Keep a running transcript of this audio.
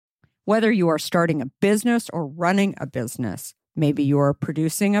Whether you are starting a business or running a business, maybe you are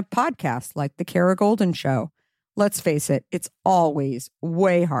producing a podcast like The Kara Golden Show. Let's face it, it's always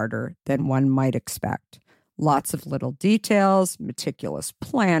way harder than one might expect. Lots of little details, meticulous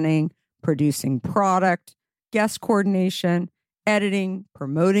planning, producing product, guest coordination, editing,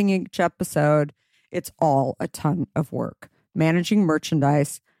 promoting each episode. It's all a ton of work. Managing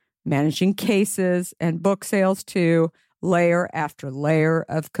merchandise, managing cases and book sales too, layer after layer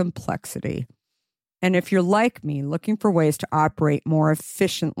of complexity. And if you're like me, looking for ways to operate more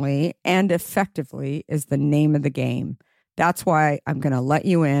efficiently and effectively is the name of the game. That's why I'm going to let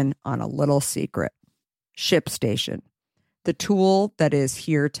you in on a little secret. ShipStation, the tool that is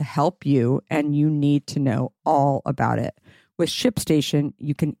here to help you, and you need to know all about it. With ShipStation,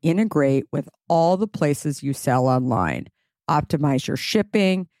 you can integrate with all the places you sell online, optimize your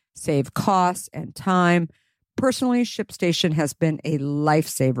shipping, save costs and time. Personally, ShipStation has been a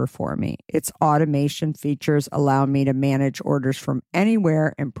lifesaver for me. Its automation features allow me to manage orders from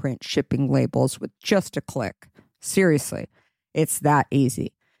anywhere and print shipping labels with just a click. Seriously, it's that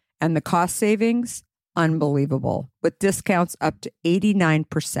easy. And the cost savings? Unbelievable. With discounts up to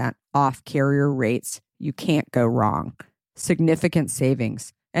 89% off carrier rates, you can't go wrong. Significant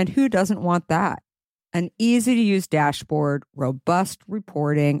savings. And who doesn't want that? An easy-to-use dashboard, robust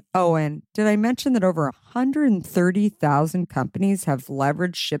reporting. Oh, and did I mention that over 130,000 companies have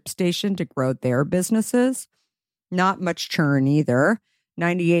leveraged ShipStation to grow their businesses? Not much churn either.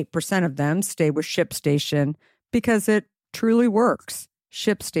 98% of them stay with ShipStation because it truly works.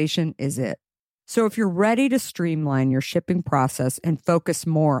 ShipStation is it. So if you're ready to streamline your shipping process and focus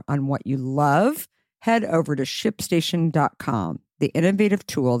more on what you love, head over to ShipStation.com, the innovative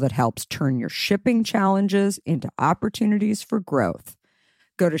tool that helps turn your shipping challenges into opportunities for growth.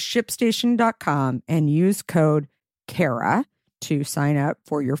 Go to ShipStation.com and use code KARA to sign up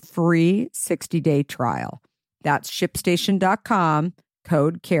for your free 60-day trial. That's ShipStation.com,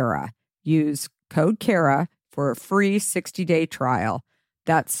 code KARA. Use code KARA for a free 60-day trial.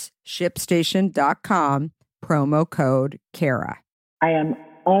 That's ShipStation.com, promo code KARA. I am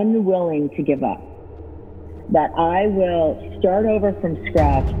unwilling to give up. That I will start over from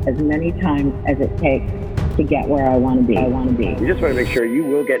scratch as many times as it takes to get where I want to be. You just want to make sure you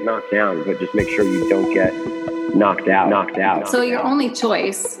will get knocked down, but just make sure you don't get knocked out. So your only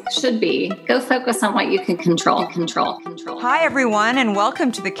choice should be go focus on what you can control. Hi, everyone, and welcome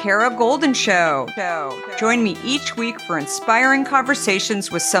to the Kara Golden Show. Join me each week for inspiring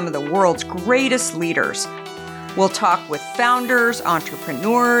conversations with some of the world's greatest leaders. We'll talk with founders,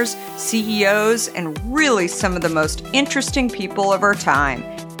 entrepreneurs, CEOs, and really some of the most interesting people of our time.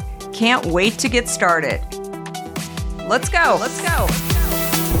 Can't wait to get started. Let's go.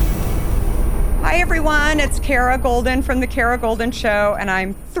 Hi, everyone. It's Kara Golden from The Kara Golden Show, and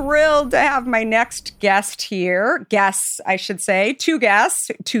I'm thrilled to have my next guest here. Guests, I should say. Two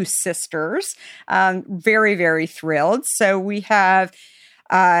guests, two sisters. Very, very thrilled. So we have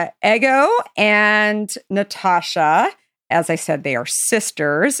Ego and Natasha. As I said, they are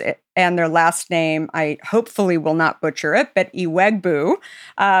sisters, and their last name, I hopefully will not butcher it, but Iwegbu.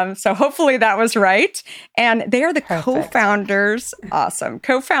 So hopefully that was right. And they are the co-founders,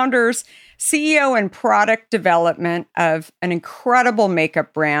 co-founders, CEO and product development of an incredible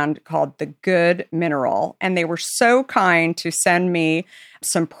makeup brand called The Good Mineral. And they were so kind to send me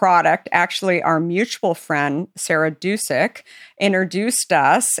some product. Actually, our mutual friend, Sarah Dusick, introduced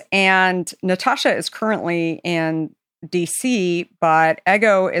us. And Natasha is currently in DC, but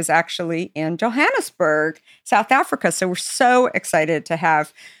Ego is actually in Johannesburg, South Africa. So we're so excited to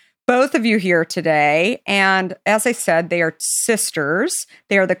have both of you here today. And as I said, they are sisters.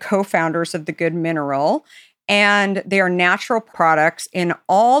 They are the co-founders of The Good Mineral, and they are natural products in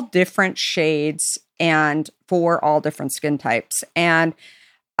all different shades and for all different skin types. And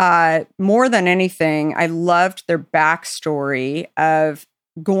more than anything, I loved their backstory of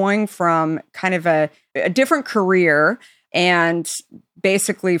going from kind of a different career, and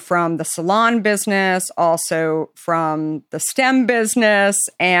basically from the salon business, also from the STEM business.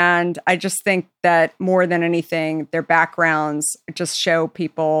 And I just think that more than anything, their backgrounds just show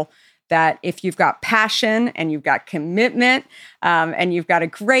people that if you've got passion and you've got commitment and you've got a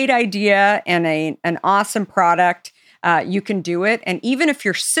great idea and an awesome product, you can do it. And even if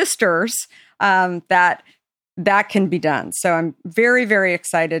you're sisters, that can be done. So I'm very, very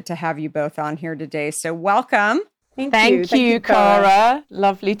excited to have you both on here today. So welcome. Thank you, Kara.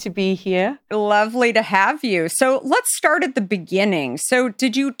 Lovely to be here. Lovely to have you. So let's start at the beginning. So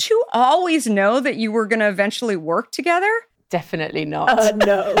did you two always know that you were going to eventually work together? Definitely not.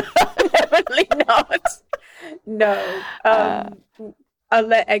 No, definitely not. No. I'll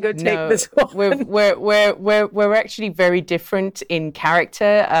let Ego take this one. We're actually very different in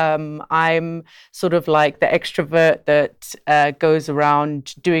character. I'm sort of like the extrovert that goes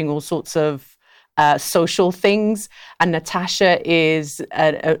around doing all sorts of social things, and Natasha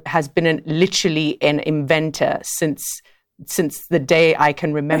has been literally an inventor since the day I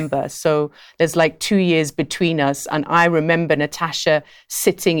can remember. So there's like 2 years between us, and I remember Natasha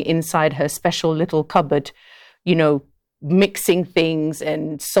sitting inside her special little cupboard, mixing things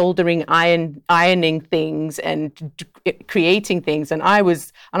and soldering ironing things and creating things. And I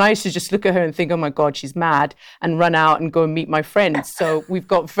used to just look at her and think, oh my God, she's mad, and run out and go and meet my friends. So we've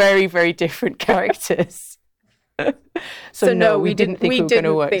got very, very different characters. So no, we didn't think we were going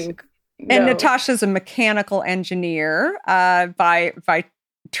to work. And Natasha's a mechanical engineer by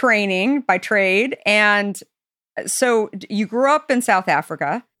training, by trade. And so you grew up in South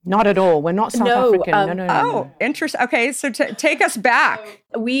Africa. Not at all. We're not South African. No. Oh, interesting. Okay, so take us back.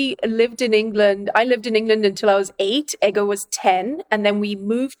 We lived in England. I lived in England until I was 8. Ego was 10. And then we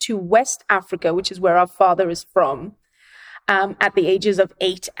moved to West Africa, which is where our father is from, at the ages of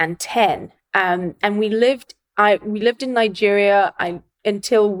 8 and 10. And we lived in Nigeria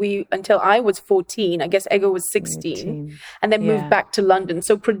until I was 14. I guess Ego was 16. And then moved back to London.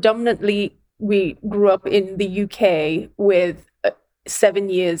 So predominantly we grew up in the UK with 7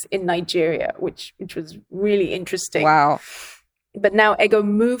 years in Nigeria, which was really interesting. Wow. But now Ego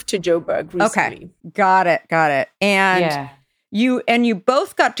moved to Joburg recently. Okay. Got it. And you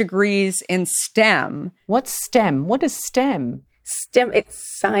both got degrees in STEM. What's STEM? What is STEM? STEM,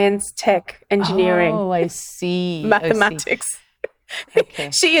 it's science, tech, engineering. Oh, I see. Mathematics. Okay.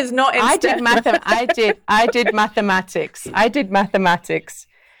 She is not in STEM. I did mathematics.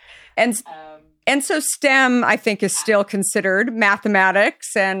 And so STEM, I think, is still considered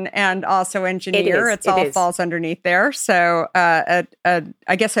mathematics and also engineer. It all falls underneath there. So I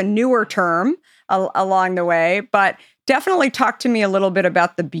guess a newer term along the way. But definitely talk to me a little bit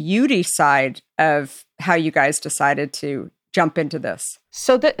about the beauty side of how you guys decided to jump into this.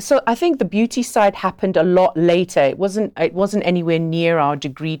 So I think the beauty side happened a lot later. It wasn't anywhere near our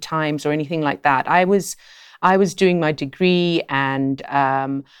degree times or anything like that. I was doing my degree, and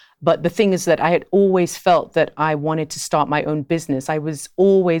but the thing is that I had always felt that I wanted to start my own business. I was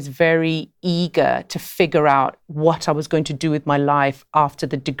always very eager to figure out what I was going to do with my life after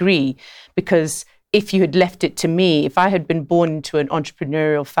the degree, because if you had left it to me, if I had been born into an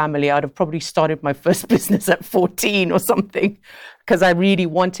entrepreneurial family, I'd have probably started my first business at 14 or something, because I really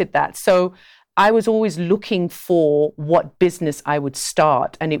wanted that. So I was always looking for what business I would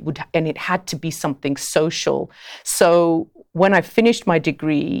start, and it had to be something social. So when I finished my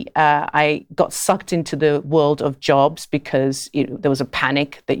degree, I got sucked into the world of jobs because there was a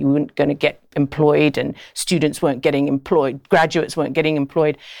panic that you weren't going to get employed, and students weren't getting employed, graduates weren't getting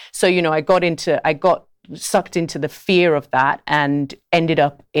employed. So I got sucked into the fear of that and ended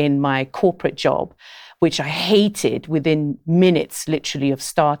up in my corporate job, which I hated within minutes, literally, of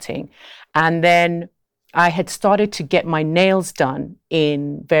starting. And then I had started to get my nails done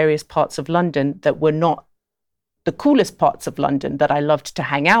in various parts of London that were not the coolest parts of London that I loved to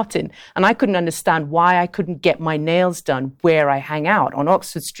hang out in. And I couldn't understand why I couldn't get my nails done where I hang out, on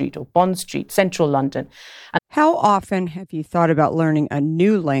Oxford Street or Bond Street, central London. How often have you thought about learning a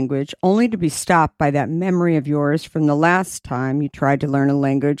new language only to be stopped by that memory of yours from the last time you tried to learn a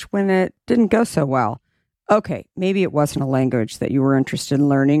language when it didn't go so well? Okay, maybe it wasn't a language that you were interested in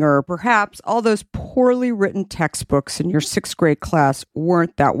learning, or perhaps all those poorly written textbooks in your 6th grade class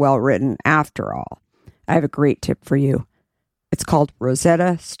weren't that well written after all. I have a great tip for you. It's called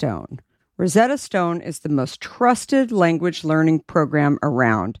Rosetta Stone. Rosetta Stone is the most trusted language learning program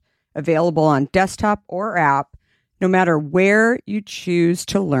around, available on desktop or app, no matter where you choose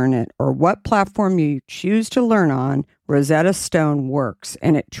to learn it or what platform you choose to learn on. Rosetta Stone works,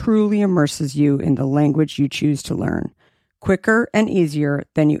 and it truly immerses you in the language you choose to learn, quicker and easier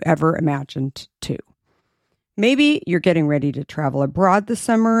than you ever imagined to. Maybe you're getting ready to travel abroad this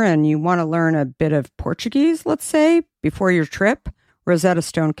summer and you want to learn a bit of Portuguese, let's say, before your trip. Rosetta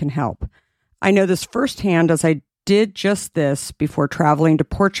Stone can help. I know this firsthand, as I did just this before traveling to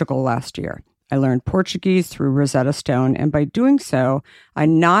Portugal last year. I learned Portuguese through Rosetta Stone, and by doing so, I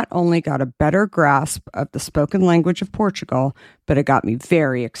not only got a better grasp of the spoken language of Portugal, but it got me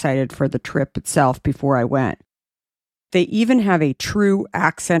very excited for the trip itself before I went. They even have a true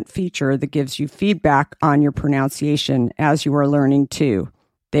accent feature that gives you feedback on your pronunciation as you are learning too.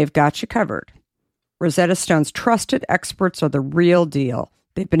 They've got you covered. Rosetta Stone's trusted experts are the real deal.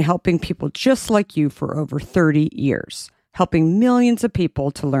 They've been helping people just like you for over 30 years, helping millions of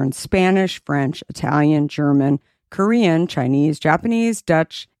people to learn Spanish, French, Italian, German, Korean, Chinese, Japanese,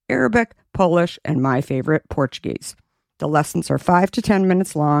 Dutch, Arabic, Polish, and my favorite, Portuguese. The lessons are 5 to 10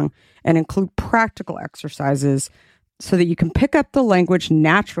 minutes long and include practical exercises so that you can pick up the language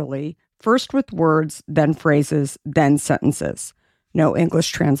naturally, first with words, then phrases, then sentences. No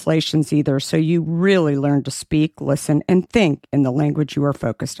English translations either, so you really learn to speak, listen, and think in the language you are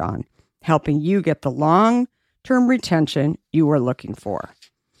focused on, helping you get the long-term retention you are looking for.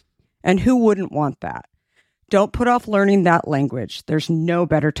 And who wouldn't want that? Don't put off learning that language. There's no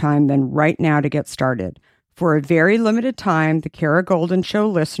better time than right now to get started. For a very limited time, the Kara Golden Show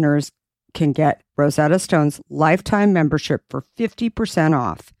listeners can get Rosetta Stone's lifetime membership for 50%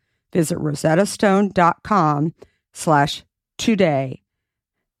 off. Visit rosettastone.com/today.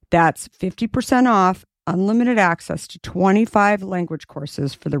 That's 50% off, unlimited access to 25 language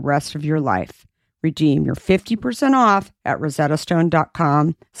courses for the rest of your life. Redeem your 50% off at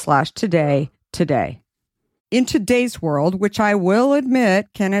rosettastone.com/today today. In today's world, which I will admit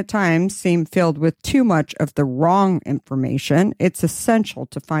can at times seem filled with too much of the wrong information, it's essential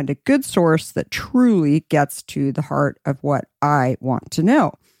to find a good source that truly gets to the heart of what I want to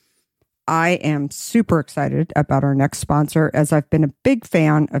know. I am super excited about our next sponsor, as I've been a big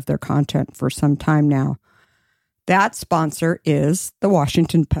fan of their content for some time now. That sponsor is The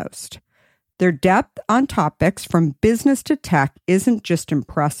Washington Post. Their depth on topics from business to tech isn't just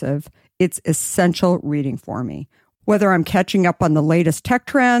impressive, it's essential reading for me. Whether I'm catching up on the latest tech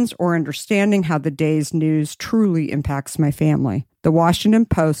trends or understanding how the day's news truly impacts my family, The Washington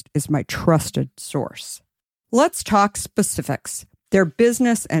Post is my trusted source. Let's talk specifics. Their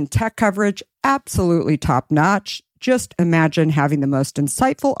business and tech coverage, absolutely top-notch. Just imagine having the most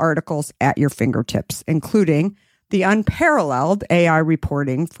insightful articles at your fingertips, including the unparalleled AI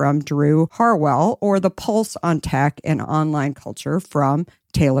reporting from Drew Harwell or the pulse on tech and online culture from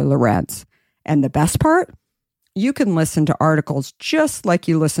Taylor Lorenz. And the best part? You can listen to articles just like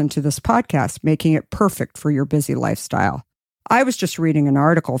you listen to this podcast, making it perfect for your busy lifestyle. I was just reading an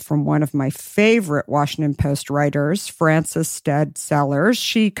article from one of my favorite Washington Post writers, Frances Stead Sellers.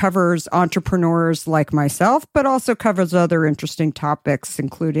 She covers entrepreneurs like myself, but also covers other interesting topics,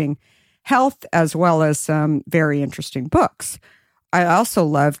 including health, as well as some very interesting books. I also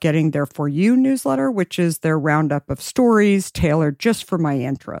love getting their For You newsletter, which is their roundup of stories tailored just for my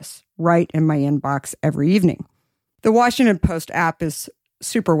interests, right in my inbox every evening. The Washington Post app is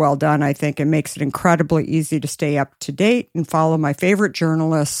super well done, I think, and makes it incredibly easy to stay up to date and follow my favorite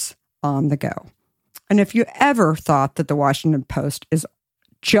journalists on the go. And if you ever thought that the Washington Post is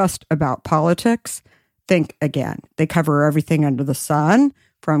just about politics, think again. They cover everything under the sun,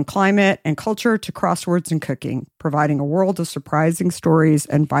 from climate and culture to crosswords and cooking, providing a world of surprising stories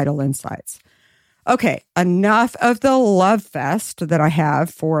and vital insights. Okay, enough of the love fest that I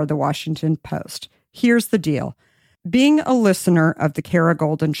have for the Washington Post. Here's the deal. Being a listener of the Kara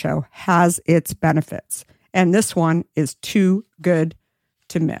Golden Show has its benefits, and this one is too good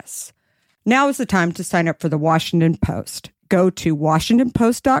to miss. Now is the time to sign up for the Washington Post. Go to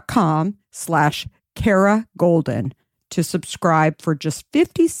washingtonpost.com/Kara Golden to subscribe for just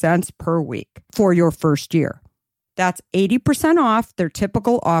 50 cents per week for your first year. That's 80% off their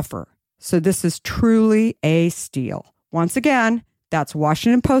typical offer. So this is truly a steal. Once again, that's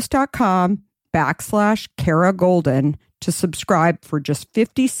washingtonpost.com/Kara Golden to subscribe for just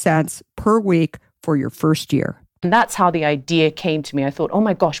 50 cents per week for your first year. And that's how the idea came to me. I thought, oh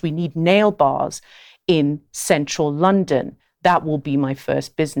my gosh, we need nail bars in central London. That will be my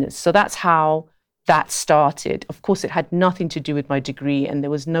first business. So that's how that started. Of course, it had nothing to do with my degree, and there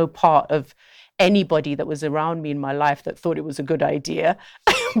was no part of anybody that was around me in my life that thought it was a good idea.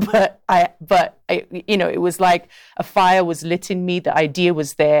 but I, it was like a fire was lit in me. The idea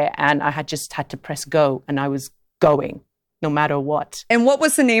was there, and I had to press go, and I was going no matter what. And what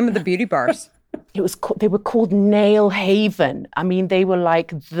was the name of the beauty bars? They were called Nail Haven. I mean, they were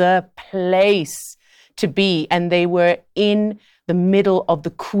like the place to be, and they were in the middle of the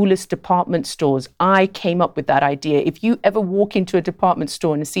coolest department stores. I came up with that idea. If you ever walk into a department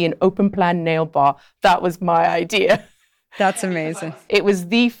store and see an open plan nail bar, that was my idea. That's amazing. It was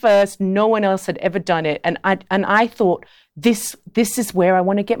the first. No one else had ever done it. And I thought, this is where I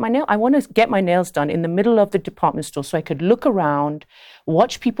want to get my nail. I want to get my nails done in the middle of the department store so I could look around,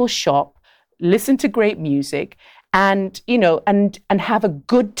 watch people shop, listen to great music, and have a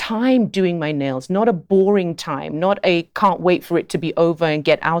good time doing my nails, not a boring time, not a can't wait for it to be over and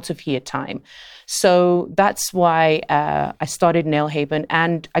get out of here time. So that's why I started Nail Haven,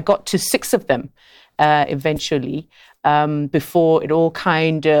 and I got to 6 of them eventually, before it all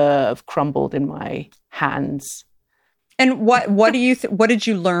kind of crumbled in my hands. And what did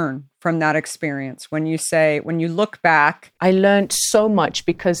you learn from that experience? When you look back? I learned so much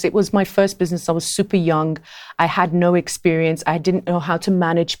because it was my first business. I was super young. I had no experience. I didn't know how to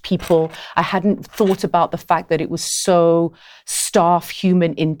manage people. I hadn't thought about the fact that it was so staff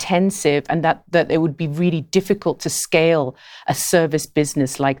human intensive and that it would be really difficult to scale a service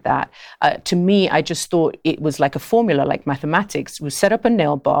business like that. To me, I just thought it was like a formula, like mathematics. We'll set up a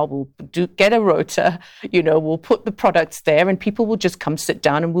nail bar, we'll get a rotor, we'll put the products there and people will just come sit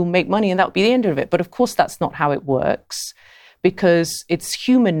down and we'll make money and that'll be the end of it. But of course, that's not how it works because it's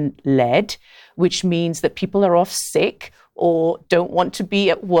human-led, which means that people are off sick or don't want to be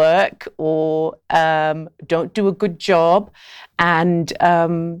at work or don't do a good job. And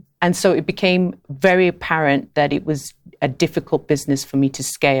so it became very apparent that it was a difficult business for me to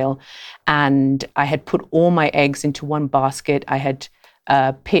scale. And I had put all my eggs into one basket. I had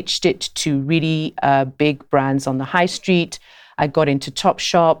pitched it to really big brands on the high street. I got into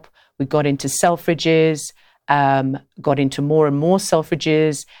Topshop. We got into Selfridges, got into more and more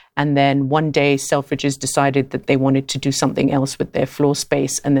Selfridges. And then one day Selfridges decided that they wanted to do something else with their floor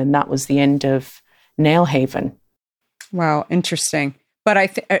space. And then that was the end of Nail Haven. Wow, interesting.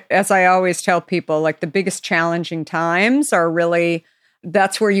 But as I always tell people, like the biggest challenging times are really,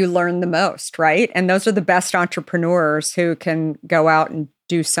 that's where you learn the most, right? And those are the best entrepreneurs who can go out and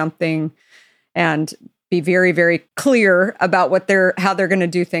do something and be very, very clear about how they're going to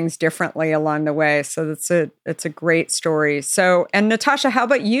do things differently along the way. So it's a great story. So, and Natasha, how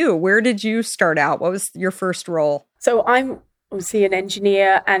about you? Where did you start out? What was your first role? So I'm obviously an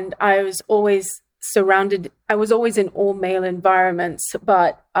engineer, and I was always in all male environments,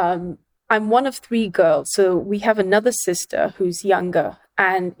 but I'm one of three girls. So we have another sister who's younger,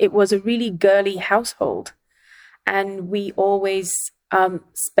 and it was a really girly household. And we always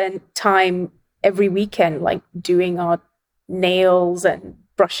spent time every weekend, like doing our nails and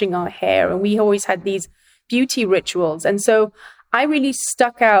brushing our hair. And we always had these beauty rituals. And so I really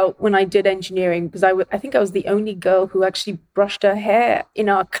stuck out when I did engineering because I think I was the only girl who actually brushed her hair in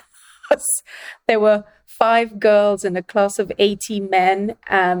our class. There were 5 girls in a class of 80 men,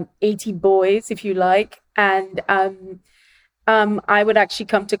 80 boys, if you like. And I would actually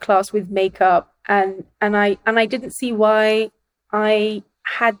come to class with makeup, and I didn't see why I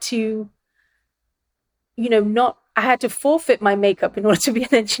had to, I had to forfeit my makeup in order to be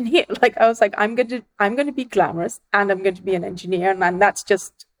an engineer. Like I was like, I'm going to be glamorous and I'm going to be an engineer, and that's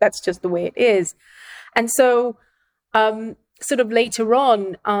just the way it is. And so, sort of later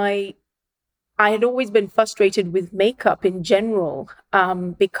on, I had always been frustrated with makeup in general,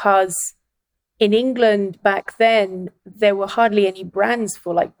 because in England back then, there were hardly any brands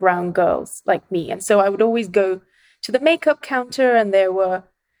for like brown girls like me. And so I would always go to the makeup counter, and there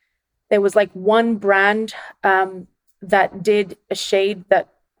was like one brand that did a shade that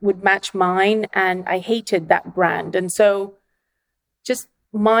would match mine, and I hated that brand. And so just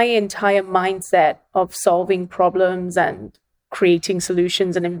my entire mindset of solving problems and creating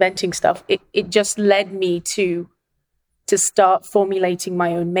solutions and inventing stuff, it just led me to start formulating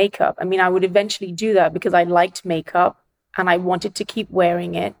my own makeup. I mean, I would eventually do that because I liked makeup and I wanted to keep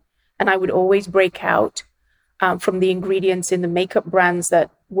wearing it. And I would always break out from the ingredients in the makeup brands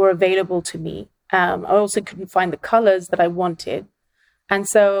that were available to me. I also couldn't find the colors that I wanted. And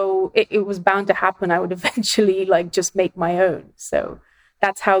so it was bound to happen. I would eventually just make my own. So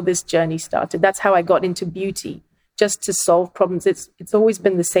that's how this journey started. That's how I got into beauty, just to solve problems. It's always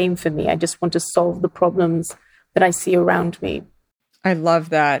been the same for me. I just want to solve the problems that I see around me. I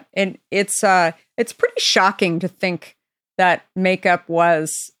love that. And it's pretty shocking to think that makeup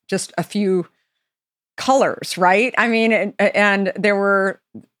was just a few colors, right? I mean, and there were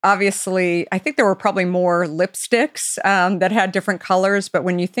obviously, I think there were probably more lipsticks that had different colors. But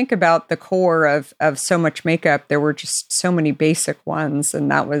when you think about the core of so much makeup, there were just so many basic ones. And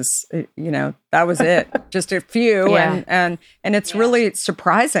that was it, just a few. Yeah. And it's really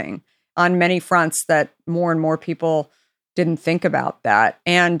surprising on many fronts that more and more people didn't think about that.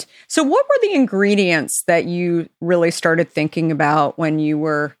 And so what were the ingredients that you really started thinking about when you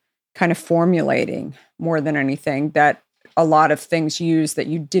were kind of formulating more than anything that a lot of things use that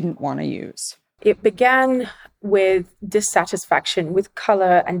you didn't want to use? It began with dissatisfaction with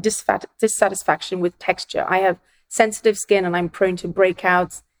color and dissatisfaction with texture. I have sensitive skin and I'm prone to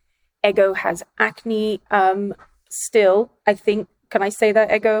breakouts. Ego has acne still, I think. Can I say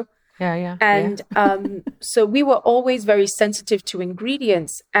that, Ego? Yeah. And so we were always very sensitive to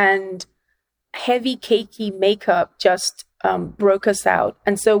ingredients, and heavy, cakey makeup just broke us out.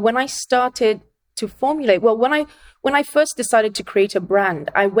 And so when I started to formulate? Well, when I first decided to create a brand,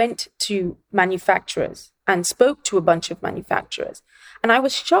 I went to manufacturers and spoke to a bunch of manufacturers. And I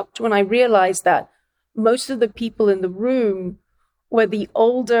was shocked when I realized that most of the people in the room were the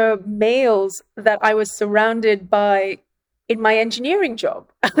older males that I was surrounded by in my engineering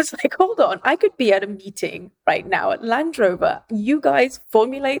job. I was like, hold on, I could be at a meeting right now at Land Rover. You guys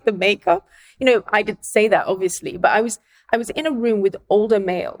formulate the makeup? I didn't say that, obviously, but I was in a room with older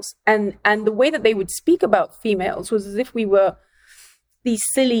males. And the way that they would speak about females was as if we were these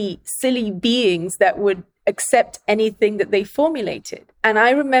silly beings that would accept anything that they formulated. And I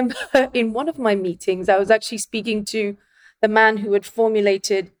remember in one of my meetings, I was actually speaking to the man who had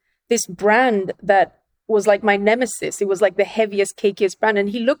formulated this brand that was like my nemesis. It was like the heaviest, cakiest brand. And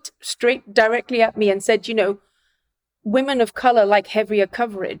he looked straight directly at me and said, women of color like heavier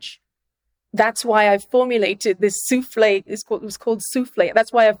coverage. That's why I formulated this souffle. It was called souffle.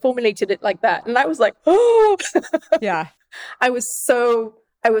 That's why I formulated it like that. And I was like, oh, yeah. I was so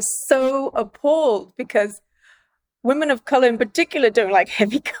appalled because women of color in particular don't like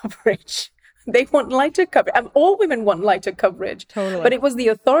heavy coverage. They want lighter coverage. All women want lighter coverage. Totally. But it was the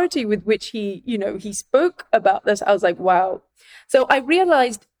authority with which he spoke about this. I was like, wow. So I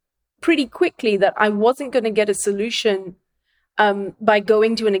realized pretty quickly that I wasn't going to get a solution by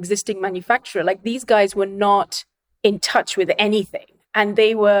going to an existing manufacturer. Like, these guys were not in touch with anything. And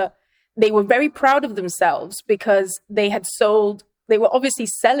they were very proud of themselves because they were obviously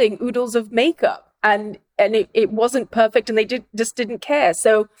selling oodles of makeup, and it wasn't perfect, and they just didn't care.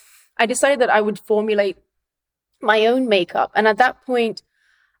 So I decided that I would formulate my own makeup. And at that point,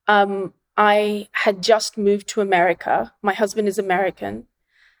 I had just moved to America. My husband is American.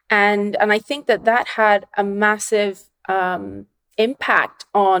 And I think that had a massive impact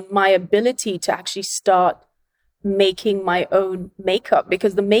on my ability to actually start making my own makeup,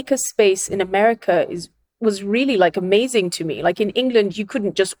 because the maker space in America was really like amazing to me. Like, in England, you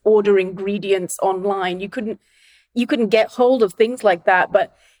couldn't just order ingredients online. You couldn't get hold of things like that.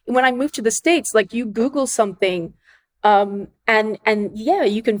 But when I moved to the States, like, you Google something, and yeah,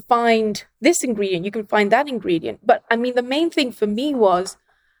 you can find this ingredient, you can find that ingredient. But I mean, the main thing for me was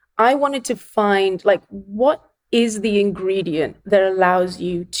I wanted to find, like, what is the ingredient that allows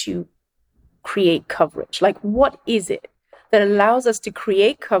you to create coverage? Like, what is it that allows us to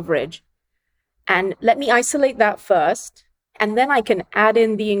create coverage? And let me isolate that first, and then I can add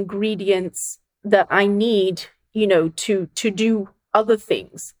in the ingredients that I need, to do other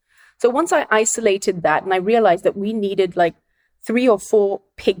things. So once I isolated that, and I realized that we needed like 3 or 4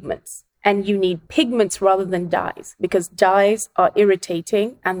 pigments, and you need pigments rather than dyes, because dyes are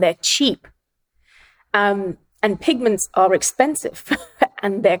irritating and they're cheap. And pigments are expensive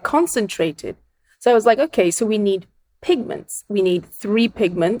and they're concentrated. So I was like, okay, so we need pigments. We need 3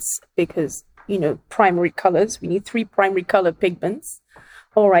 pigments because, primary colors. We need 3 primary color pigments.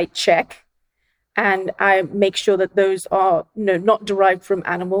 All right, check. And I make sure that those are not derived from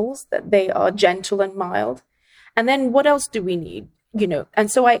animals, that they are gentle and mild. And then what else do we need?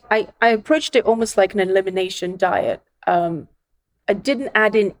 And so I approached it almost like an elimination diet. I didn't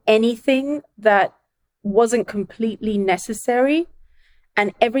add in anything that wasn't completely necessary.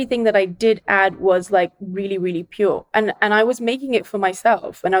 And everything that I did add was like really, really pure. And I was making it for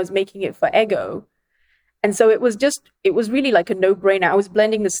myself, and I was making it for ego. And so it was really like a no-brainer. I was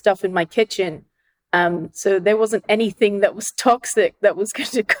blending the stuff in my kitchen. So there wasn't anything that was toxic that was going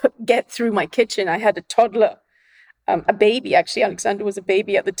to get through my kitchen. I had a toddler, a baby, actually. Alexander was a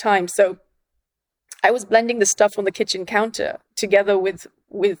baby at the time. So I was blending the stuff on the kitchen counter together with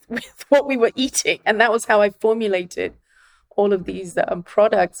what we were eating. And that was how I formulated all of these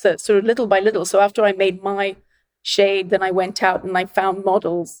products, sort of little by little. So after I made my shade, then I went out and I found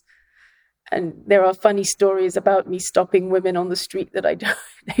models. And there are funny stories about me stopping women on the street that I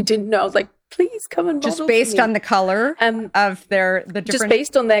didn't know. I was like, please come and model. Just based on the color of the different. Just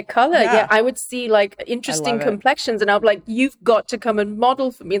based on their color. Yeah. I would see like interesting complexions, and I'd be like, you've got to come and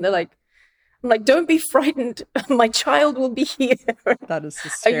model for me. And I'm like, don't be frightened. My child will be here. That is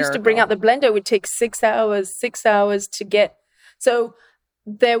hysterical. I used to bring out the blender. It would take 6 hours to get. So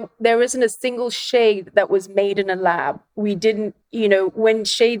there isn't a single shade that was made in a lab. We didn't, when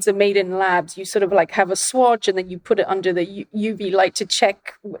shades are made in labs, you sort of like have a swatch and then you put it under the UV light to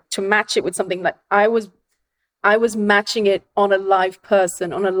check, to match it with something that I was matching it on a live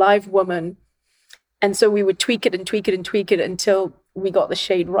person, on a live woman. And so we would tweak it and tweak it and tweak it until we got the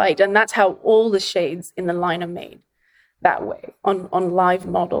shade right. And that's how all the shades in the line are made, that way, on live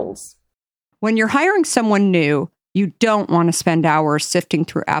models. When you're hiring someone new, you don't want to spend hours sifting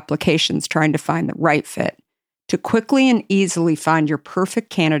through applications trying to find the right fit. To quickly and easily find your perfect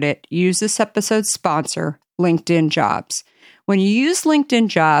candidate, use this episode's sponsor, LinkedIn Jobs. When you use LinkedIn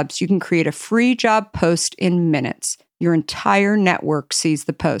Jobs, you can create a free job post in minutes. Your entire network sees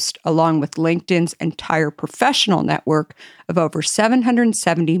the post, along with LinkedIn's entire professional network of over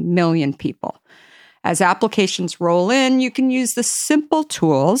 770 million people. As applications roll in, you can use the simple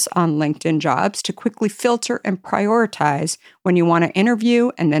tools on LinkedIn Jobs to quickly filter and prioritize when you want to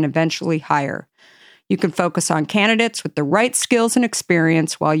interview and then eventually hire. You can focus on candidates with the right skills and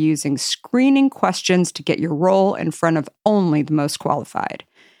experience while using screening questions to get your role in front of only the most qualified.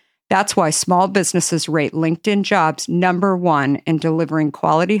 That's why small businesses rate LinkedIn Jobs #1 in delivering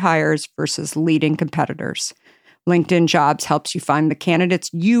quality hires versus leading competitors. LinkedIn Jobs helps you find the candidates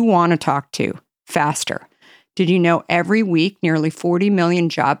you want to talk to faster. Did you know every week nearly 40 million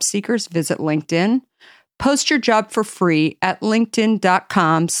job seekers visit LinkedIn? Post your job for free at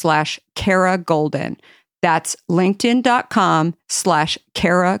linkedin.com/Kara Golden. That's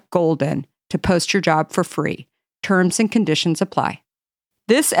linkedin.com/Kara Golden to post your job for free. Terms and conditions apply.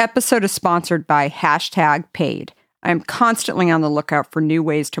 This episode is sponsored by #paid. I'm constantly on the lookout for new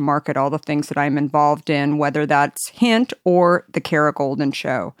ways to market all the things that I'm involved in, whether that's Hint or The Kara Golden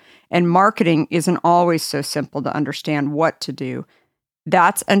Show. And marketing isn't always so simple to understand what to do.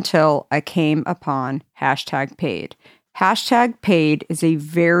 That's until I came upon #paid. #paid is a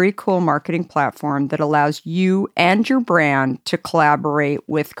very cool marketing platform that allows you and your brand to collaborate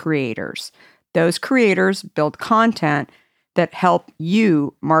with creators. Those creators build content that help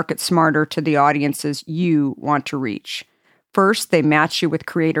you market smarter to the audiences you want to reach. First, they match you with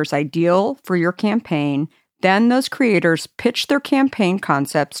creators ideal for your campaign. Then those creators pitch their campaign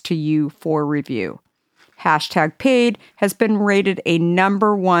concepts to you for review. #paid has been rated a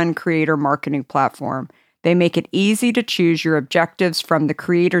 #1 creator marketing platform. They make it easy to choose your objectives from the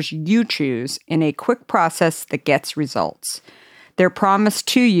creators you choose in a quick process that gets results. Their promise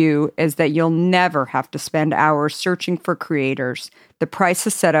to you is that you'll never have to spend hours searching for creators. The price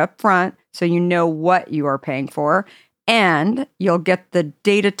is set up front, so you know what you are paying for, and you'll get the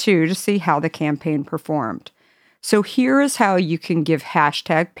data too to see how the campaign performed. So here is how you can give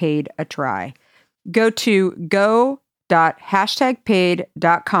 #paid a try. Go to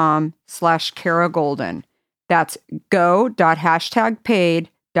go.paid.com/Kara Golden. That's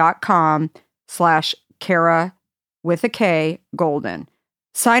go.paid.com/Kara with a K, Golden.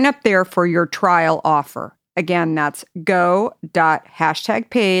 Sign up there for your trial offer. Again, that's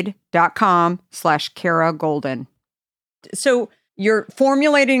go.paid.com/Kara Golden. So you're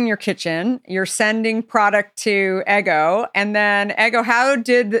formulating your kitchen, you're sending product to Ego, and then Ego, how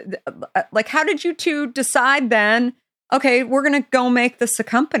did you two decide then, okay, we're going to go make this a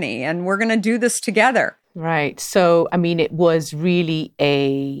company and we're going to do this together? Right. So, it was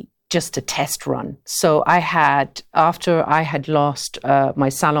really just a test run. So after I had lost my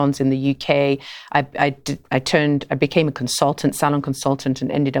salons in the UK, I became a salon consultant,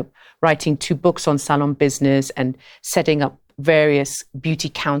 and ended up writing 2 books on salon business and setting up various beauty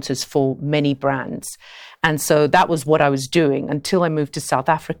counters for many brands. And so that was what I was doing until I moved to South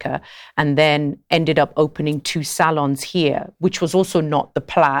Africa, and then ended up opening 2 salons here, which was also not the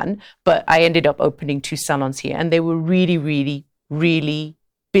plan, but I ended up opening 2 salons here, and they were really, really, really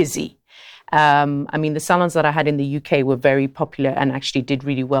busy. The salons that I had in the UK were very popular and actually did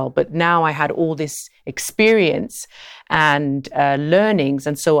really well. But now I had all this experience and learnings.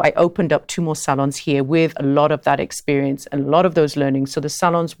 And so I opened up 2 more salons here with a lot of that experience and a lot of those learnings. So the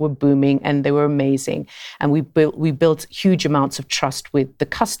salons were booming and they were amazing. And we built huge amounts of trust with the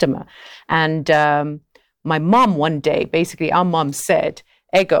customer. And my mom one day, basically our mom said,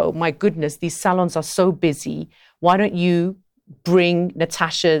 Ego, my goodness, these salons are so busy. Why don't you bring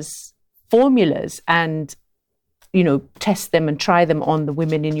Natasha's formulas and, test them and try them on the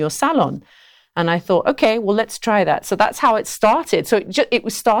women in your salon? And I thought, okay, well, let's try that. So that's how it started. So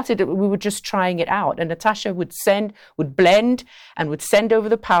we were just trying it out. And Natasha would blend and would send over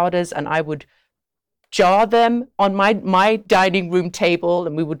the powders, and I would jar them on my dining room table,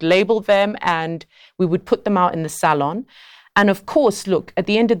 and we would label them and we would put them out in the salon. And of course, look, at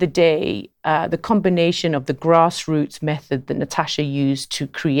the end of the day, the combination of the grassroots method that Natasha used to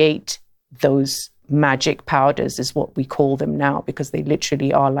create those magic powders is what we call them now, because they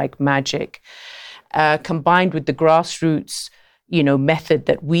literally are like magic, combined with the grassroots, method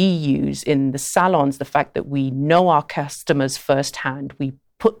that we use in the salons, the fact that we know our customers firsthand, we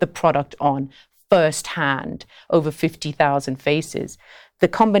put the product on firsthand, over 50,000 faces. The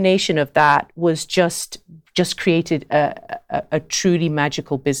combination of that was just created a truly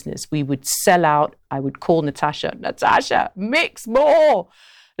magical business. We would sell out. I would call Natasha, mix more.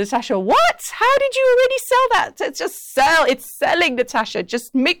 Natasha, what? How did you already sell that? It's just sell. It's selling, Natasha.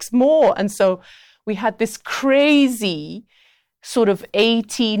 Just mix more. And so we had this crazy sort of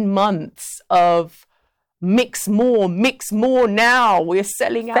 18 months of mix more now. We're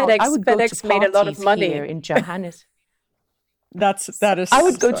selling out. FedEx, I would go FedEx to made a lot of parties money here in Johannesburg. That is. I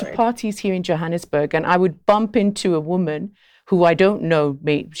would go to parties here in Johannesburg, and I would bump into a woman who I don't know.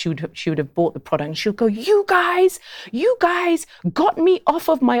 She would have bought the product, and she'll go, "You guys got me off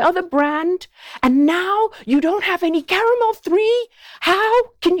of my other brand, and now you don't have any caramel 3. How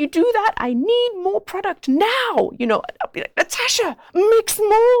can you do that? I need more product now." I'll be like, "Natasha, mix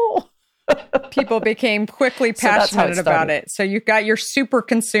more." People became quickly passionate about it. So you got your super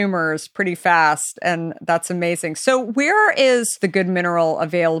consumers pretty fast, and that's amazing. So where is the Good Mineral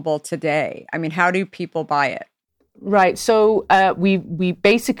available today? I mean, how do people buy it? Right. So we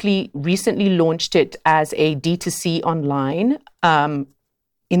basically recently launched it as a D2C online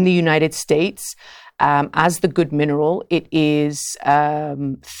in the United States as the Good Mineral. It is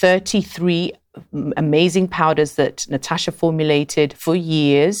 33 amazing powders that Natasha formulated for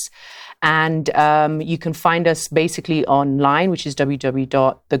years. And you can find us basically online, which is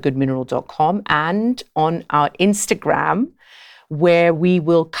www.thegoodmineral.com, and on our Instagram, where we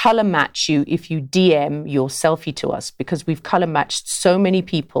will color match you if you DM your selfie to us, because we've color matched so many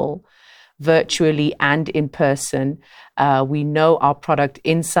people virtually and in person. We know our product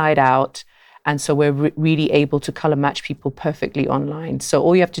inside out. And so we're really able to color match people perfectly online. So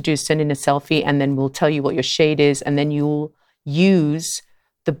all you have to do is send in a selfie, and then we'll tell you what your shade is, and then you'll use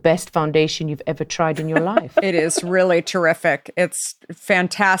the best foundation you've ever tried in your life. It is really terrific. It's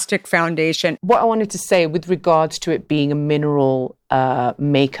fantastic foundation. What I wanted to say with regards to it being a mineral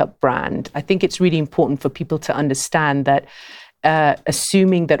makeup brand, I think it's really important for people to understand that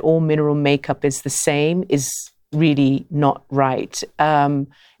assuming that all mineral makeup is the same is really not right.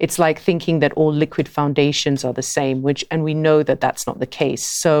 It's like thinking that all liquid foundations are the same, and we know that that's not the case.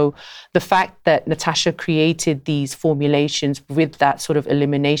 So the fact that Natasha created these formulations with that sort of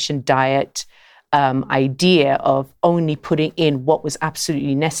elimination diet idea of only putting in what was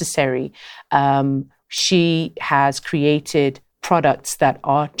absolutely necessary, she has created products that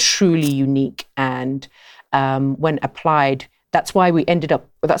are truly unique, and when applied, that's why we've ended up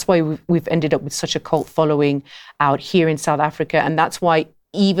with such a cult following out here in South Africa. And that's why,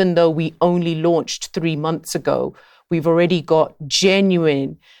 even though we only launched 3 months ago, we've already got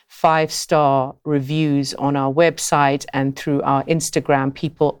genuine 5-star reviews on our website and through our Instagram.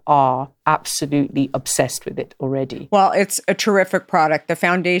 People are absolutely obsessed with it already. Well, it's a terrific product. The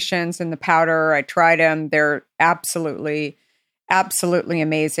foundations and the powder, I tried them. They're absolutely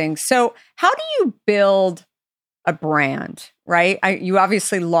amazing. So how do you build a brand, right? You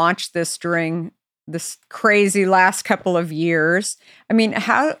obviously launched this during this crazy last couple of years. I mean,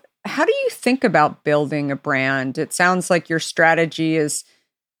 how do you think about building a brand? It sounds like your strategy is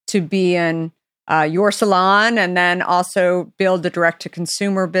to be in your salon and then also build a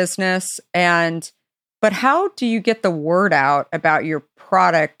direct-to-consumer business. But how do you get the word out about your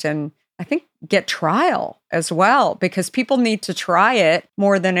product, and I think get trial as well? Because people need to try it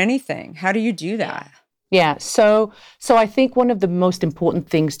more than anything. How do you do that? Yeah, so I think one of the most important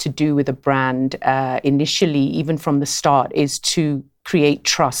things to do with a brand initially, even from the start, is to create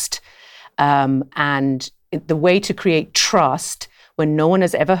trust. And the way to create trust when no one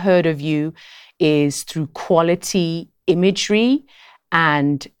has ever heard of you is through quality imagery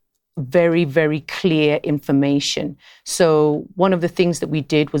and very, very clear information. So one of the things that we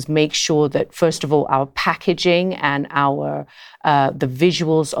did was make sure that, first of all, our packaging and the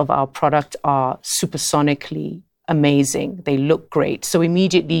visuals of our product are supersonically amazing. They look great. So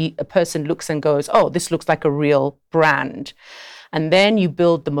immediately a person looks and goes, "Oh, this looks like a real brand." And then you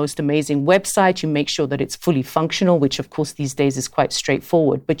build the most amazing website. You make sure that it's fully functional, which of course these days is quite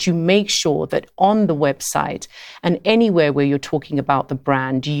straightforward. But you make sure that on the website and anywhere where you're talking about the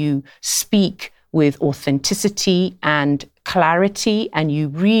brand, you speak with authenticity and clarity, and you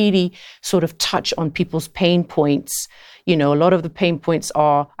really sort of touch on people's pain points. A lot of the pain points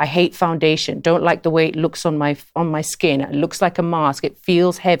are, I hate foundation, don't like the way it looks on my skin, it looks like a mask, it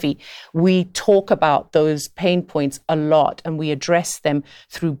feels heavy. We talk about those pain points a lot, and we address them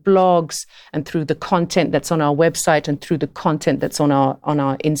through blogs and through the content that's on our website and through the content that's on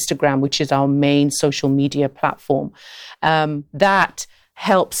our Instagram, which is our main social media platform. That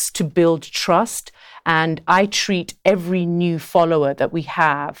helps to build trust. And I treat every new follower that we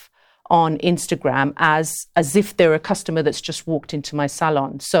have on Instagram as if they're a customer that's just walked into my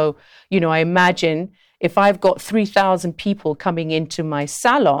salon. So, I imagine If I've got 3,000 people coming into my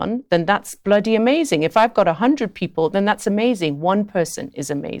salon, then that's bloody amazing. If I've got 100 people, then that's amazing. One person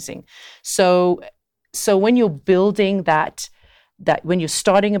is amazing. So when you're building that when you're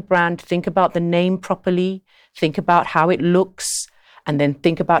starting a brand, think about the name properly, think about how it looks, and then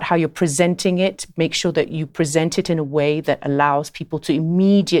think about how you're presenting it. Make sure that you present it in a way that allows people to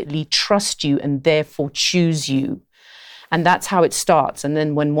immediately trust you and therefore choose you. And that's how it starts. And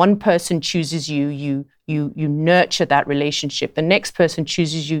then when one person chooses you, you nurture that relationship. The next person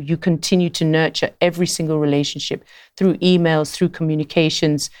chooses you, you continue to nurture every single relationship through emails, through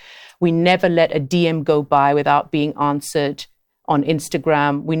communications. We never let a DM go by without being answered on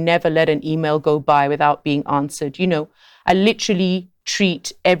Instagram. We never let an email go by without being answered. I literally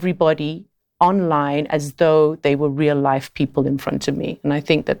treat everybody online as though they were real life people in front of me. And I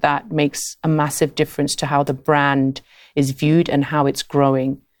think that makes a massive difference to how the brand is viewed and how it's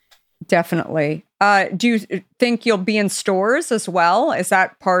growing. Definitely. Do you think you'll be in stores as well? Is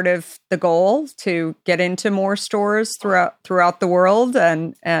that part of the goal, to get into more stores throughout the world?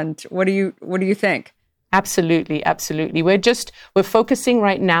 And what do you think? Absolutely. We're focusing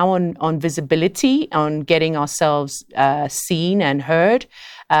right now on visibility, on getting ourselves seen and heard,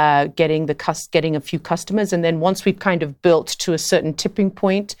 getting a few customers. And then once we've kind of built to a certain tipping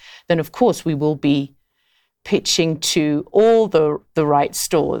point, then of course we will be pitching to all the right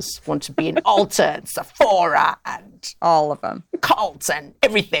stores. Want to be in Ulta and Sephora and all of them, Cults and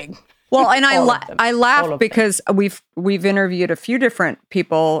everything. Well, and I laugh because we've interviewed a few different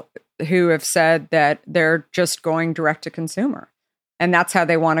people who have said that they're just going direct to consumer, and that's how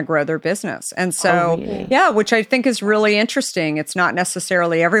they want to grow their business. And so, really? Yeah, which I think is really interesting. It's not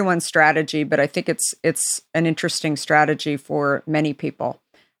necessarily everyone's strategy, but I think it's an interesting strategy for many people.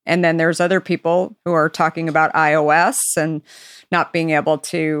 And then there's other people who are talking about iOS and not being able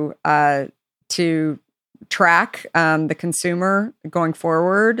to track the consumer going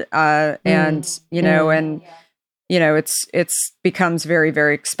forward, it's becomes very,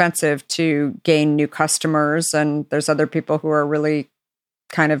 very expensive to gain new customers. And there's other people who are really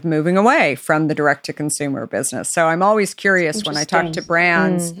kind of moving away from the direct to consumer business. So I'm always curious when I talk to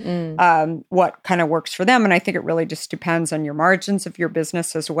brands, what kind of works for them. And I think it really just depends on your margins of your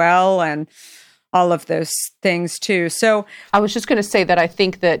business as well, and all of those things too. So I was just going to say that I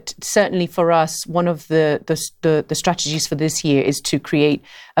think that certainly for us, one of the strategies for this year is to create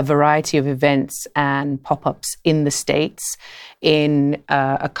a variety of events and pop-ups in the States, in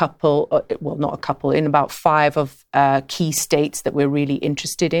in about 5 of key states that we're really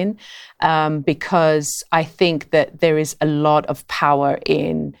interested in, because I think that there is a lot of power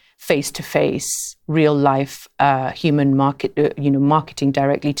in face-to-face, real-life human marketing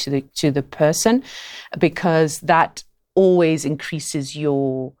directly to the person, because that always increases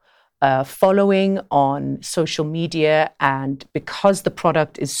your following on social media. And because the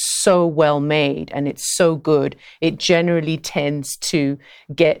product is so well made and it's so good, it generally tends to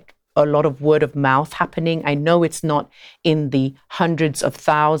get a lot of word of mouth happening. I know it's not in the hundreds of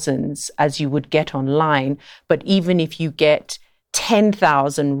thousands as you would get online, but even if you get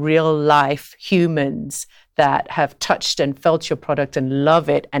 10,000 real life humans that have touched and felt your product and love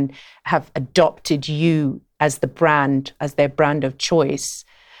it and have adopted you as their brand of choice,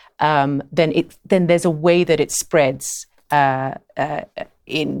 then there's a way that it spreads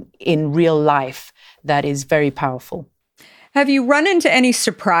in real life that is very powerful. Have you run into any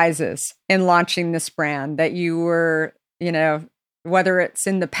surprises in launching this brand that you were, whether it's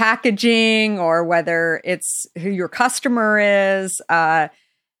in the packaging or whether it's who your customer is,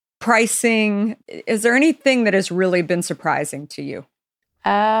 pricing? Is there anything that has really been surprising to you?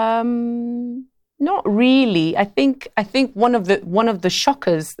 Not really. I think one of the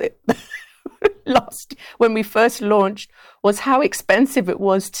shockers that when we first launched was how expensive it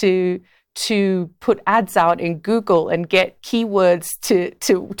was to put ads out in Google and get keywords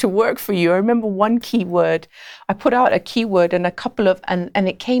to work for you. I remember one keyword, I put out a keyword and and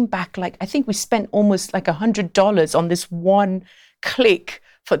it came back I think we spent almost $100 on this one click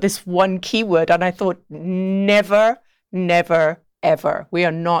for this one keyword. And I thought, never, ever. We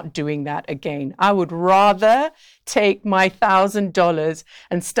are not doing that again. I would rather take my $1,000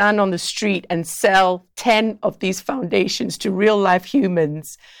 and stand on the street and sell 10 of these foundations to real life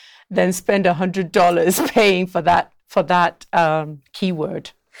humans than spend $100 paying for that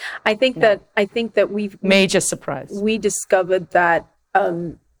keyword. I think that we've major surprise. We discovered that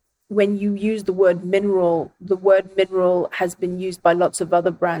when you use the word mineral has been used by lots of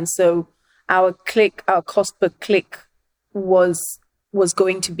other brands. So our cost per click was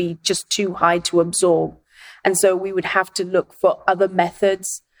going to be just too high to absorb. And so we would have to look for other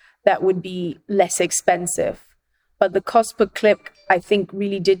methods that would be less expensive. But the cost per click, I think,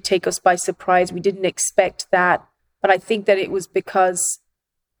 really did take us by surprise. We didn't expect that. But I think that it was because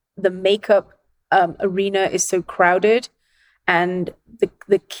the makeup arena is so crowded, and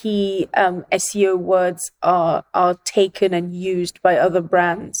the key SEO words are taken and used by other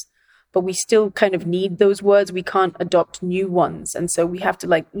brands. But we still kind of need those words. We can't adopt new ones. And so we have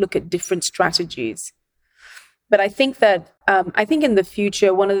to look at different strategies. But I think that, in the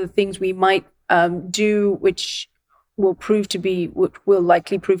future, one of the things we might do, which will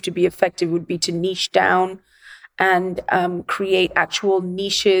likely prove to be effective, would be to niche down and create actual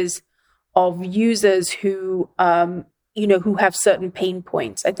niches of users who have certain pain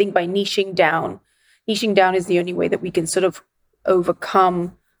points. I think by niching down is the only way that we can sort of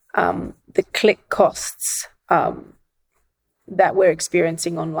overcome the click costs that we're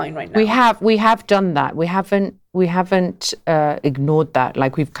experiencing online right now. We have done that. We haven't ignored that.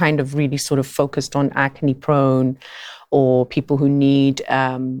 Like, we've kind of really sort of focused on acne prone or people who need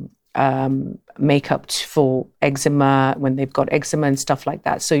makeup for eczema when they've got eczema and stuff like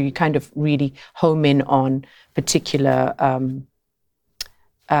that. So you kind of really home in on particular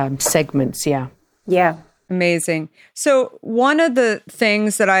segments. Yeah. Yeah. Amazing. So one of the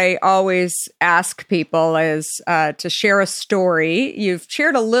things that I always ask people is to share a story. You've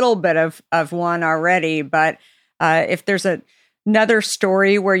shared a little bit of one already, but if there's another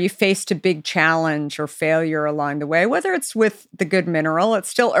story where you faced a big challenge or failure along the way, whether it's with the Good Mineral, it's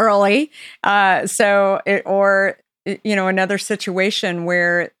still early. Or another situation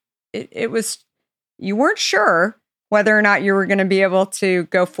where it was, you weren't sure whether or not you were going to be able to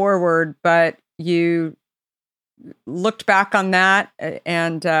go forward, but you looked back on that,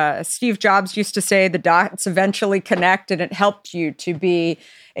 and Steve Jobs used to say the dots eventually connect, and it helped you to be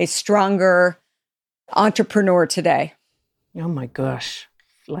a stronger entrepreneur today. Oh my gosh.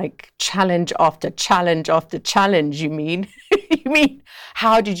 Like challenge after challenge after challenge, you mean? You mean,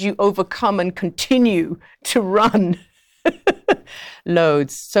 how did you overcome and continue to run?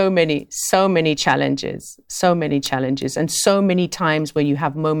 Loads, so many challenges, and so many times where you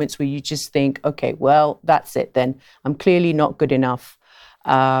have moments where you just think, okay, well, that's it then. I'm clearly not good enough.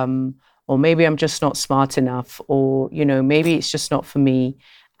 Or maybe I'm just not smart enough, or, maybe it's just not for me.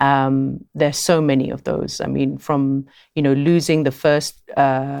 There's so many of those. I mean, from, losing the first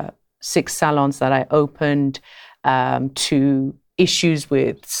 6 salons that I opened, to issues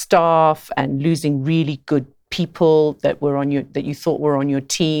with staff and losing really good people that you thought were on your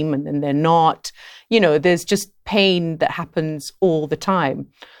team, and then they're not. There's just pain that happens all the time.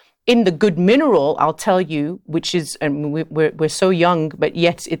 In the Good Mineral, I'll tell you, which is, and we're so young, but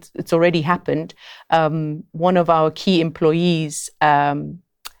yet it's already happened. One of our key employees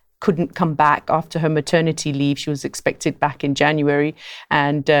couldn't come back after her maternity leave. She was expected back in January,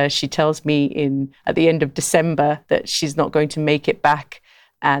 and she tells me at the end of December that she's not going to make it back,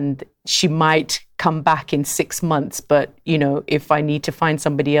 and she might come back in 6 months. But if I need to find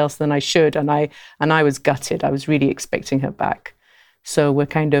somebody else, then I should. And I was gutted. I was really expecting her back. So we're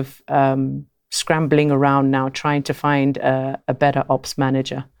kind of scrambling around now, trying to find a better ops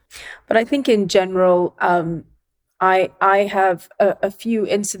manager. But I think in general, I have a few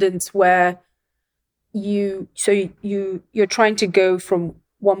incidents where you're trying to go from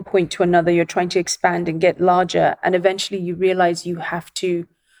one point to another, you're trying to expand and get larger, and eventually you realize you have to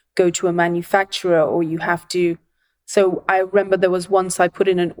go to a manufacturer, or you have to. So I remember there was once I put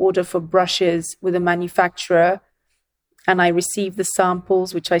in an order for brushes with a manufacturer, and I received the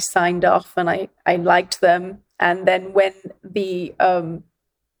samples, which I signed off, and I liked them. And then when the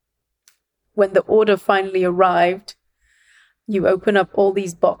order finally arrived, you open up all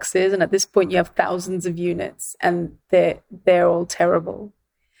these boxes, and at this point you have thousands of units, and they're all terrible.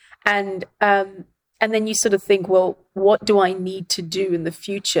 And then you sort of think, well, what do I need to do in the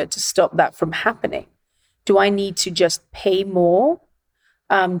future to stop that from happening? Do I need to just pay more?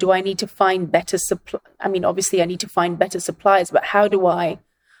 Do I need to find better supply? I mean, obviously I need to find better suppliers, but how do I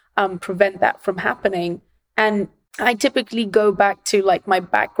prevent that from happening? And I typically go back to my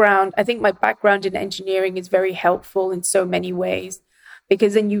background. I think my background in engineering is very helpful in so many ways,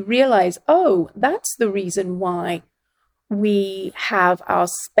 because then you realize, oh, that's the reason why we have our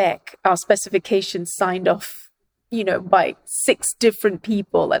specifications signed off, by 6 different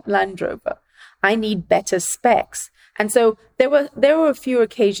people at Land Rover. I need better specs. And so there were a few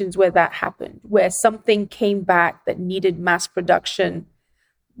occasions where that happened, where something came back that needed mass production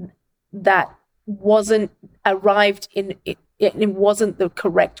that wasn't arrived in it. It wasn't the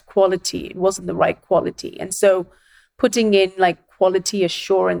correct quality. It wasn't the right quality. And so putting in quality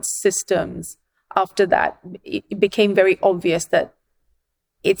assurance systems after that, it became very obvious that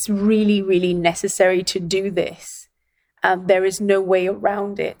it's really, really necessary to do this. There is no way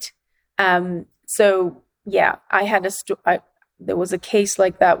around it. So yeah, there was a case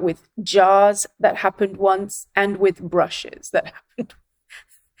like that with jars that happened once, and with brushes that happened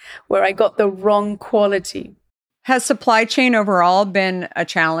where I got the wrong quality. Has supply chain overall been a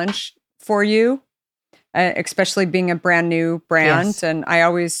challenge for you, especially being a brand new brand? Yes. And I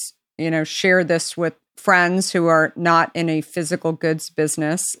always, share this with friends who are not in a physical goods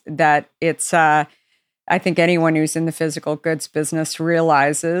business, that it's, I think anyone who's in the physical goods business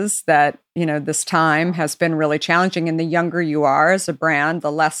realizes that, this time has been really challenging. And the younger you are as a brand,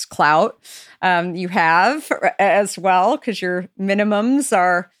 the less clout you have as well, because your minimums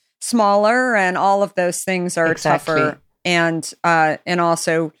are smaller and all of those things are tougher and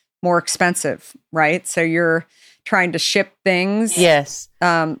also more expensive, right? So you're trying to ship things. Yes.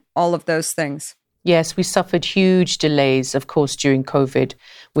 All of those things. Yes, we suffered huge delays, of course, during COVID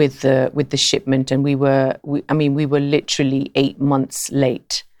with the shipment, and we were literally 8 months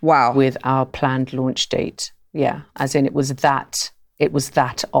late. Wow. With our planned launch date. Yeah, as in it was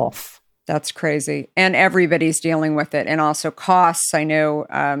that off. That's crazy, and everybody's dealing with it, and also costs. I know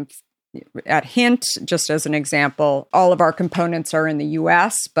at Hint, just as an example, all of our components are in the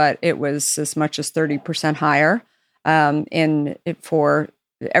U.S., but it was as much as 30% higher for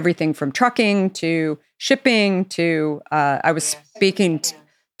everything from trucking to shipping to, I was speaking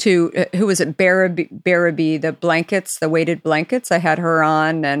to who was it, Barabee, the blankets, the weighted blankets. I had her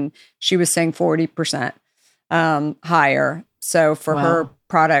on, and she was saying 40% higher. So for her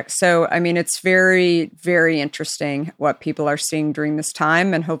product. So, I mean, it's very, very interesting what people are seeing during this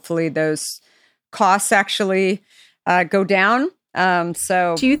time, and hopefully those costs actually go down.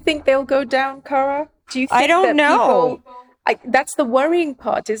 So do you think they'll go down, Cara? Do you think I don't know. That's the worrying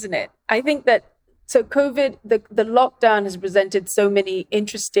part, isn't it? I think that, so COVID, the lockdown has presented so many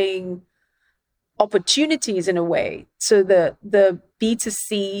interesting opportunities in a way. So the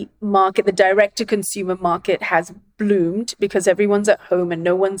B2C market, the direct-to-consumer market has bloomed because everyone's at home and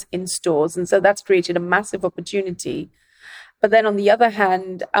no one's in stores. And so that's created a massive opportunity. But then on the other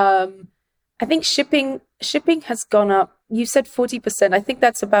hand, I think shipping has gone up. You said 40%. I think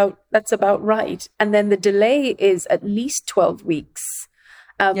that's about right. And then the delay is at least 12 weeks.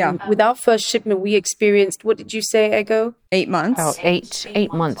 With our first shipment, we experienced, what did you say, Ego? 8 months. Oh,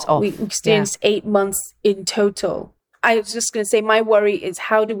 eight months off. We experienced 8 months in total. I was just going to say, my worry is,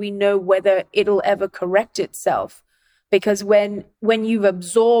 how do we know whether it'll ever correct itself? Because when you've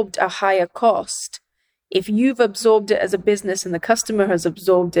absorbed a higher cost, if you've absorbed it as a business and the customer has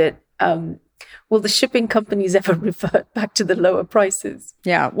absorbed it, will the shipping companies ever revert back to the lower prices?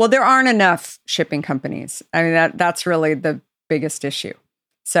 Yeah. Well, there aren't enough shipping companies. I mean, that's really the biggest issue.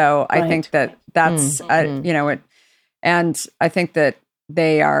 So I think that's, and I think that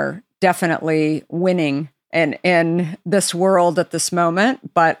they are definitely winning in this world at this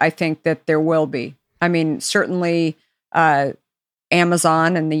moment, but I think that there will be. I mean, certainly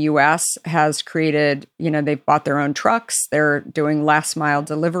Amazon in the US has created, they've bought their own trucks. They're doing last mile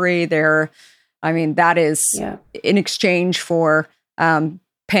delivery. That is in exchange for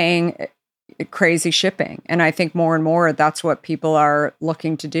paying crazy shipping. And I think more and more that's what people are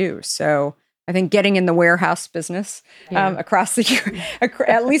looking to do. So I think getting in the warehouse business across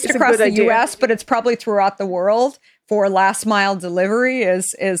at least across the US, but it's probably throughout the world for last mile delivery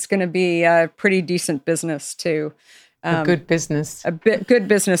is going to be a pretty decent business too. A good business. Good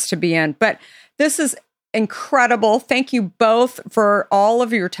business to be in. But this is incredible. Thank you both for all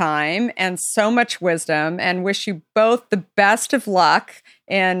of your time and so much wisdom, and wish you both the best of luck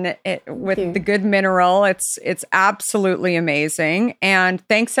with the good mineral. It's absolutely amazing. And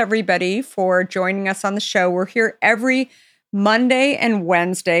thanks everybody for joining us on the show. We're here every Monday and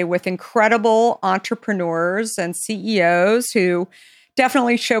Wednesday with incredible entrepreneurs and CEOs who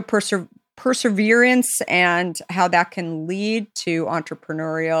definitely show perseverance and how that can lead to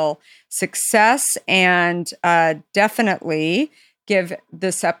entrepreneurial success. And definitely give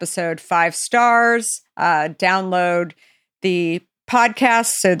this episode 5 stars. Download the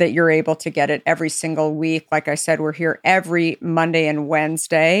podcast so that you're able to get it every single week. Like I said, we're here every Monday and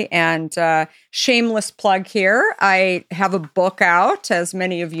Wednesday. And shameless plug here, I have a book out, as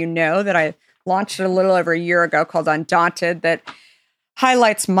many of you know, that I launched a little over a year ago called Undaunted, that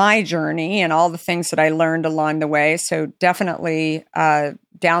highlights my journey and all the things that I learned along the way. So definitely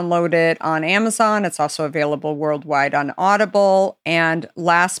download it on Amazon. It's also available worldwide on Audible. And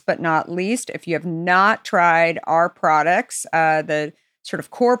last but not least, if you have not tried our products, the sort of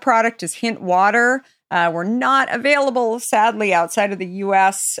core product is Hint Water. We're not available, sadly, outside of the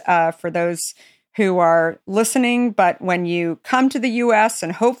US for those who are listening. But when you come to the U.S.,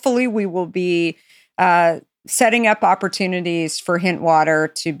 and hopefully we will be setting up opportunities for Hint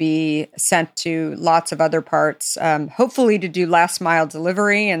Water to be sent to lots of other parts, hopefully to do last mile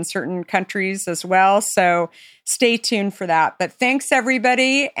delivery in certain countries as well. So stay tuned for that. But thanks,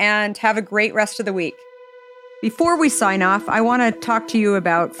 everybody, and have a great rest of the week. Before we sign off, I want to talk to you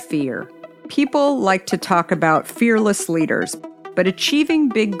about fear. People like to talk about fearless leaders, but achieving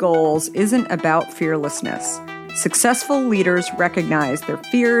big goals isn't about fearlessness. Successful leaders recognize their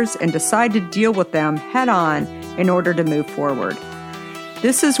fears and decide to deal with them head on in order to move forward.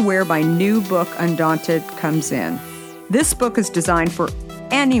 This is where my new book, Undaunted, comes in. This book is designed for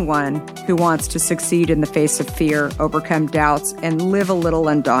anyone who wants to succeed in the face of fear, overcome doubts, and live a little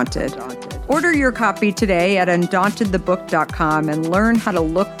undaunted. Order your copy today at undauntedthebook.com and learn how to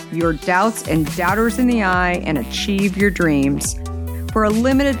look your doubts and doubters in the eye and achieve your dreams. For a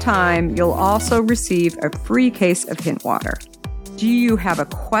limited time, you'll also receive a free case of Hint Water. Do you have a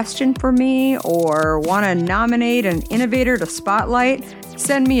question for me or want to nominate an innovator to spotlight?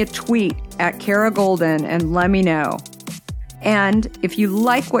 Send me a tweet at Kara Golden and let me know. And if you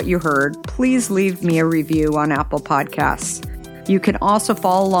like what you heard, please leave me a review on Apple Podcasts. You can also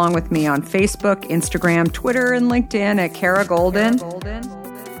follow along with me on Facebook, Instagram, Twitter, and LinkedIn at Kara Golden.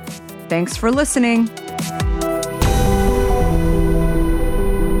 Thanks for listening.